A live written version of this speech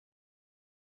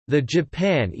The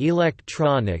Japan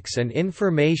Electronics and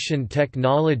Information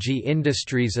Technology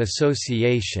Industries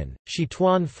Association,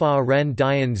 Shituan Fa Ren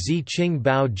Dian Zi Qing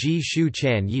Bao Ji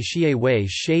Shuchan Yixie Wei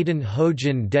Shaden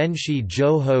Hojin Denshi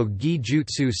Joho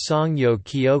Gijutsu Sangyo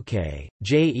Kyokai,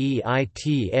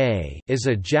 JEITA, is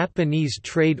a Japanese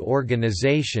trade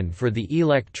organization for the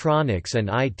electronics and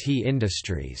IT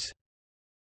industries.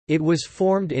 It was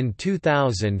formed in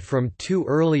 2000 from two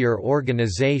earlier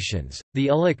organizations, the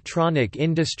Electronic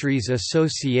Industries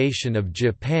Association of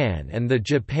Japan and the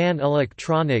Japan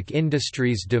Electronic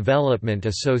Industries Development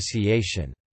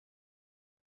Association.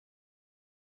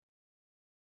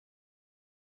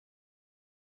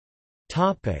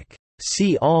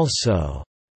 See also: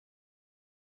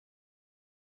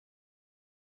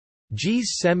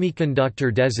 JIS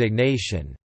semiconductor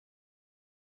designation,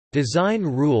 Design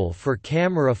rule for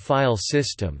camera file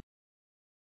system,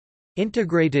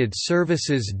 Integrated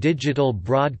Services Digital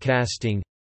Broadcasting,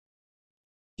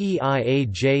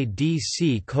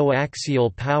 EIA-JDC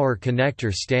Coaxial Power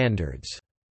Connector Standards.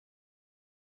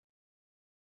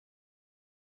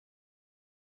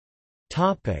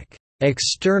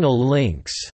 External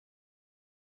links: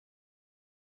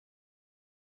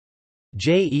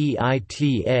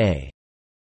 JEITA